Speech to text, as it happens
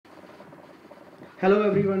Hello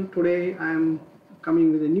everyone, today I am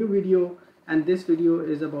coming with a new video, and this video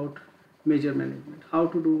is about measure management, how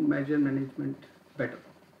to do measure management better.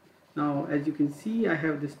 Now as you can see, I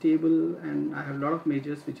have this table and I have a lot of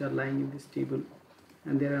measures which are lying in this table,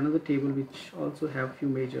 and there are another table which also have few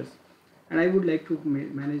measures, and I would like to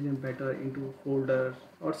manage them better into folders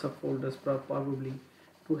or subfolders, probably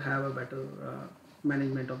to have a better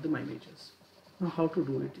management of my measures. Now how to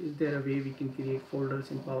do it? Is there a way we can create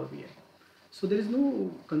folders in Power BI? So there is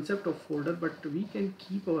no concept of folder, but we can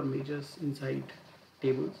keep our measures inside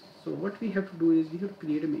tables. So what we have to do is we have to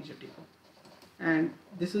create a measure table, and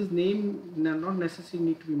this is name not necessarily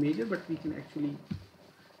need to be measure, but we can actually,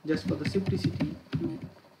 just for the simplicity,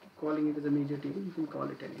 calling it as a measure table, you can call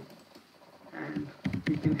it anything, and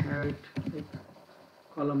we can have it like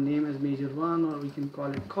column name as measure 1, or we can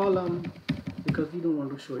call it column because we don't want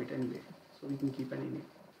to show it anyway, so we can keep any name,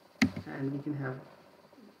 and we can have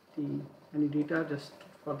the any data just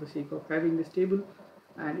for the sake of having this table,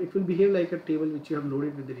 and it will behave like a table which you have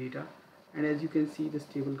loaded with the data. And as you can see, this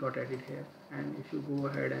table got added here, and if you go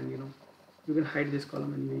ahead and you can hide this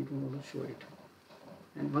column anyway, you don't want to show it,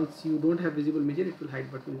 and once you don't have visible measure, it will hide,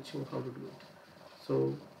 but we'll show how to do it.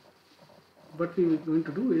 So what we are going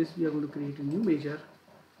to do is we are going to create a new measure,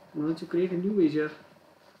 and once you create a new measure,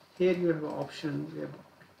 here you have an option where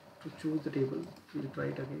to choose the table. We'll try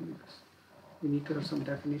it again because we need to have some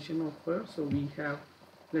definition of her. So we have,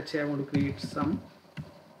 let's say I want to create sum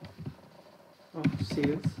of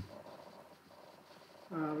sales.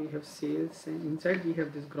 We have sales, and inside we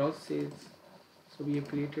have this gross sales. So we have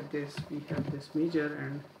created this, we have this measure,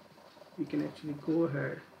 and we can actually go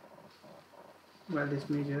ahead by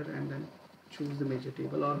this measure and then choose the measure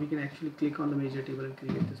table, or we can actually click on the measure table and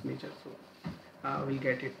create this measure. So we'll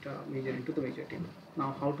get it measure into the measure table.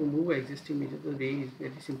 Now how to move existing measure? The way is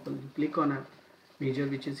very simple. You click on a measure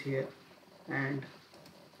which is here, and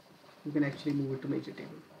you can actually move it to measure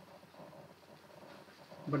table.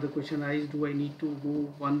 But the question arises, do I need to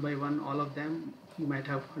move one by one all of them? You might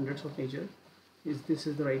have hundreds of measures. Is this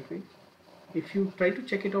the right way? If you try to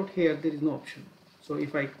check it out here, there is no option. So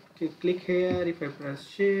if I click here, if I press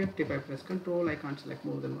shift, if I press control, I can't select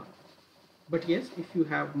more than one. But yes, if you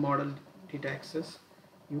have model data access,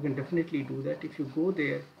 you can definitely do that. If you go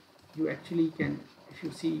there, you actually can, if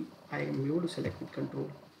you see, I am able to select with control,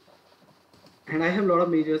 and I have a lot of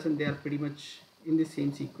measures and they are pretty much in the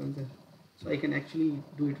same sequence, so I can actually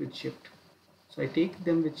do it with shift. So I take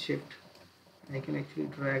them with shift, and I can actually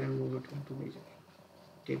drag and move it into measure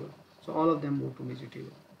table. So all of them move to measure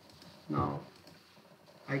table. Now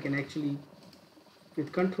I can actually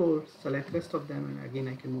with control select rest of them, and again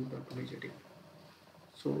I can move them to measure table.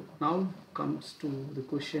 So now comes to the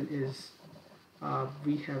question is,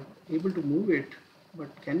 we have able to move it,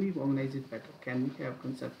 but can we organize it better? Can we have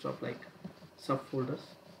concepts of like subfolders?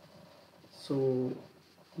 So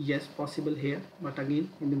yes, possible here, but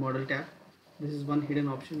again in the model tab, this is one hidden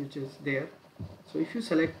option which is there. So if you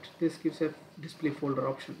select this, gives a display folder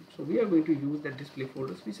option. So we are going to use that display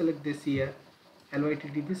folders. We select this year,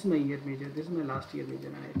 LYTT, this is my year measure, this is my last year measure,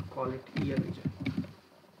 and I call it year measure.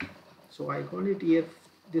 So I call it year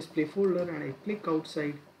display folder, and I click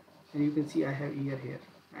outside, and you can see I have year here,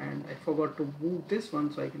 and I forgot to move this one,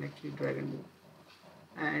 so I can actually drag and move.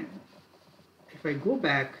 And if I go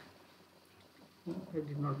back, I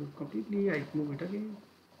did not move completely, I move it again.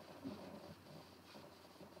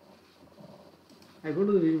 I go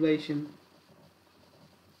to the visualization,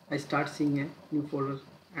 I start seeing a new folder,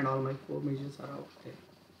 and all my 4 measures are out there.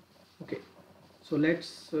 Okay, so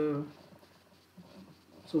let's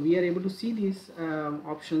so we are able to see these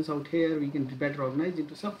options out here. We can better organize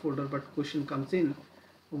into subfolder, but question comes in,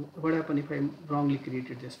 what happens if I wrongly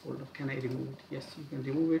created this folder? Can I remove it? Yes, you can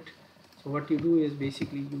remove it. So what you do is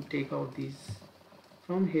basically you take out these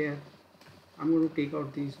from here. I'm going to take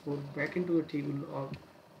out these 4 back into the table, or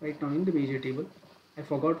right now in the measure table. I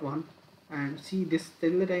forgot one, and see this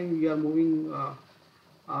till the time we are moving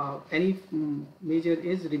any measure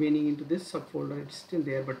is remaining into this subfolder, it's still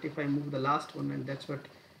there. But if I move the last one, and that's what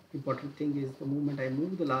important thing is, the moment I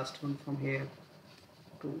move the last one from here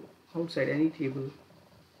to outside any table,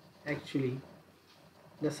 actually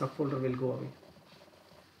the subfolder will go away.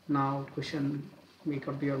 Now question make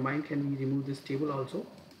up your mind, can we remove this table also?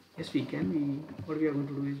 Yes, we can. What we are going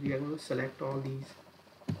to do is we are going to select all these,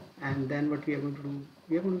 and then what we are going to do,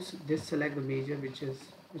 we are going to just select the measure which is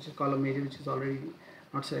column measure, which is already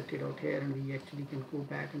not selected out here, and we actually can go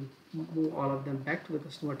back and move all of them back to the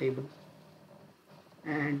customer table.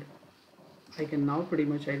 And I can now pretty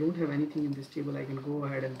much, I don't have anything in this table, I can go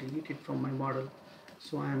ahead and delete it from my model,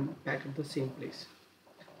 so I am back at the same place.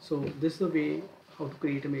 So this is the way how to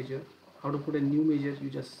create a measure, how to put a new measure, you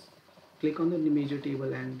just click on the measure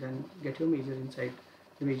table and then get your measure inside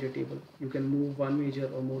the measure table. You can move one measure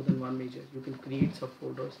or more than one measure. You can create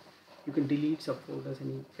subfolders. You can delete subfolders,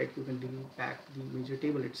 and in fact you can delete back the measure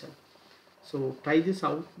table itself. So try this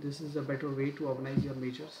out. This is a better way to organize your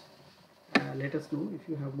measures. Let us know if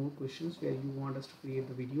you have more questions where you want us to create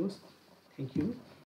the videos. Thank you.